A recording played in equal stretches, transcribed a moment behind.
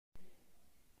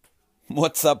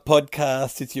What's up,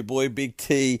 podcast? It's your boy Big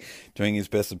T doing his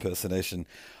best impersonation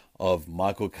of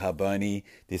Michael Carboni.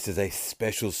 This is a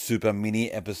special super mini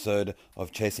episode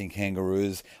of Chasing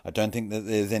Kangaroos. I don't think that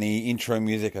there's any intro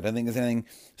music. I don't think there's anything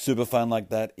super fun like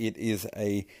that. It is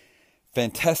a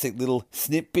fantastic little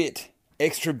snippet,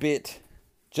 extra bit,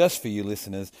 just for you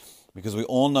listeners, because we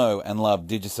all know and love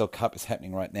Digicel Cup is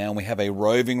happening right now. And we have a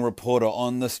roving reporter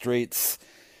on the streets,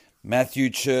 Matthew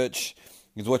Church.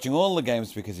 He's watching all the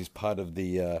games because he's part of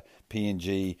the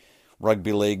PNG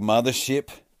Rugby League mothership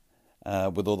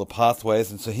with all the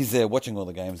pathways. And so he's there watching all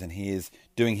the games and he is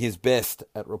doing his best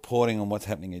at reporting on what's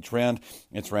happening each round.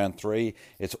 It's round 3.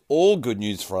 It's all good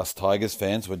news for us Tigers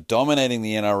fans. We're dominating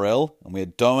the NRL and we're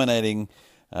dominating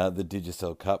the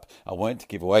Digicel Cup. I won't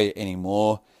give away any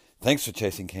more. Thanks for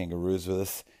chasing Kangaroos with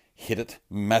us. Hit it,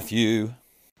 Matthew.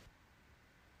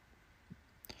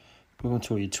 Welcome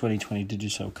to your 2020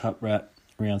 Digicel Cup round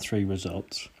 3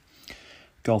 results.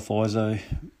 Gulf ISO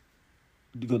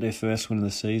got their first win of the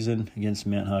season against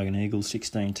Mount Hagen Eagles,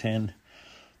 16-10.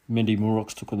 Mendy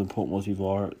Muruks took on the Port Moresby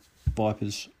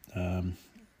Vipers,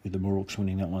 with the Muruks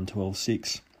winning that one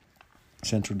 12-6.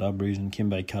 Central Dubries and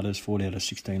Kimbe Cutters 40 out of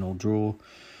 16 all draw.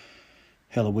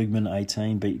 Hella Wigman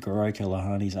 18 beat Goroka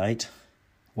Lahani's 8.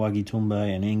 Wagi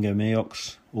Tumbe and Ingo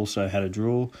Miox also had a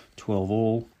draw, 12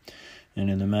 all. And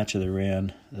in the match of the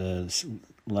round, the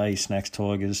Lay Snacks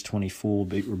Tigers 24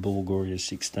 beat Rabul Warriors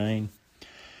 16.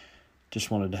 Just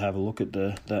wanted to have a look at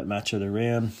that match of the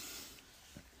round.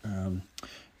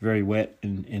 Very wet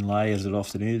in Lay as it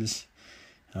often is.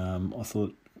 I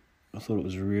thought it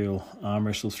was a real arm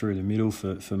wrestle through the middle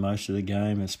for most of the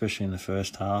game, especially in the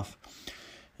first half.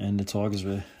 And the Tigers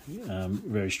were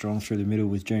very strong through the middle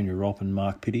with Junior Ropp and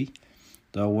Mark Pitty.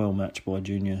 They were well matched by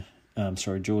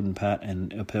Jordan Pat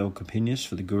and Appel Capinius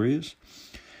for the Gurias.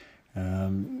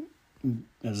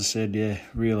 As I said,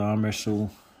 real arm wrestle.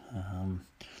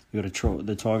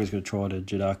 The Tigers got to try to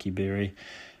Jadaki Berry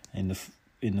in the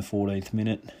 14th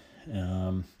minute.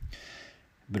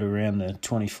 But around the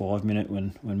 25 minute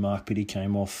when Mark Pitty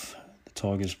came off, the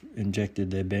Tigers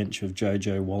injected their bench of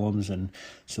Jojo Wallams and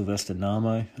Sylvester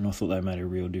Namo, and I thought they made a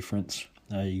real difference.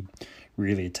 They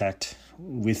really attacked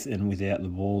with and without the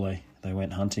ball. They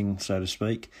went hunting, so to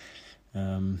speak.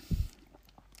 So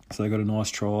they got a nice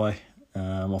try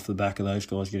off the back of those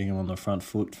guys getting them on the front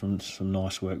foot from some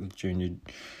nice work with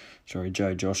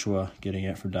Joe Joshua getting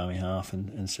out from dummy half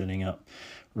and setting up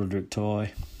Roderick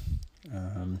Tai.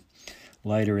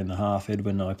 Later in the half,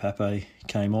 Edwin Naipape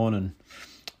came on, and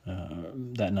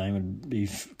that name would be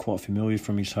quite familiar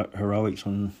from his heroics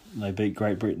when they beat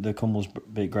Great Britain. The Commonwealth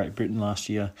beat Great Britain last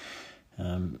year.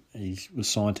 He was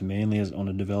signed to Manly on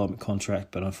a development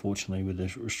contract, but unfortunately with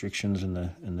the restrictions and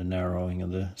the narrowing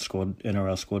of the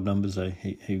NRL squad numbers,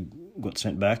 he got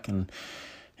sent back, and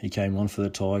he came on for the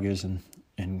Tigers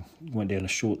and went down a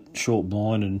short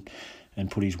blind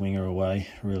and put his winger away.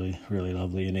 Really, really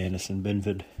lovely. And Anderson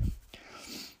Benford.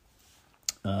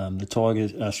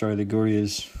 The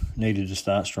Gurias needed to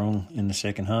start strong in the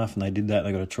second half, and they did that.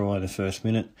 They got a try in the first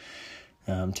minute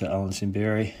to Alan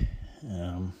Simberry.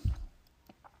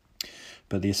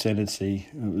 But the ascendancy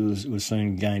was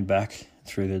soon gained back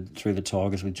through the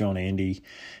Tigers with John Andy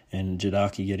and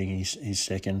Jadaki getting his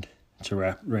second to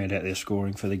round out their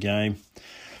scoring for the game.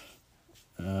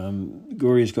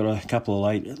 Guria's got a couple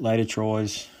of later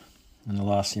tries in the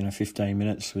last 15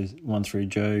 minutes with one through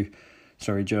John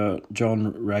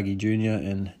Raggy Jr.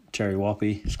 and Terry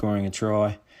Wappy scoring a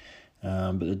try.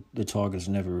 But the Tigers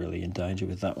are never really in danger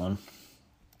with that one,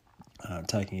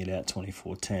 taking it out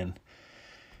 24-10.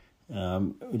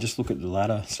 We'll just look at the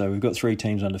ladder. So we've got 3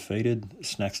 teams undefeated.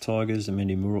 Snacks Tigers, the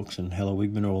Mendy Muruks and Hella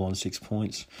Wigman are all on 6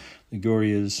 points. The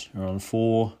Gurias are on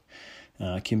 4.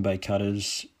 Kimbe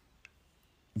Cutters,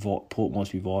 Port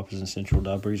Moresby Vipers and Central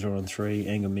Dubries are on 3.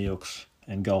 Anga Miox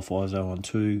and Gulf ISO on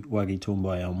 2. Wagi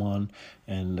Tumbe on 1.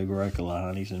 And the Goroka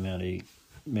Lahanis and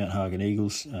Mount Hagen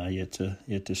Eagles yet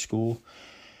to score.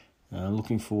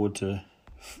 Looking forward to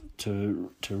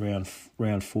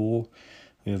round 4.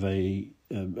 We have a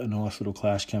nice little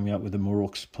clash coming up with the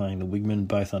Muruks playing the Wigman,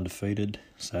 both undefeated.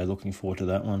 So looking forward to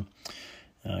that one.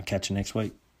 Catch you next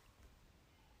week.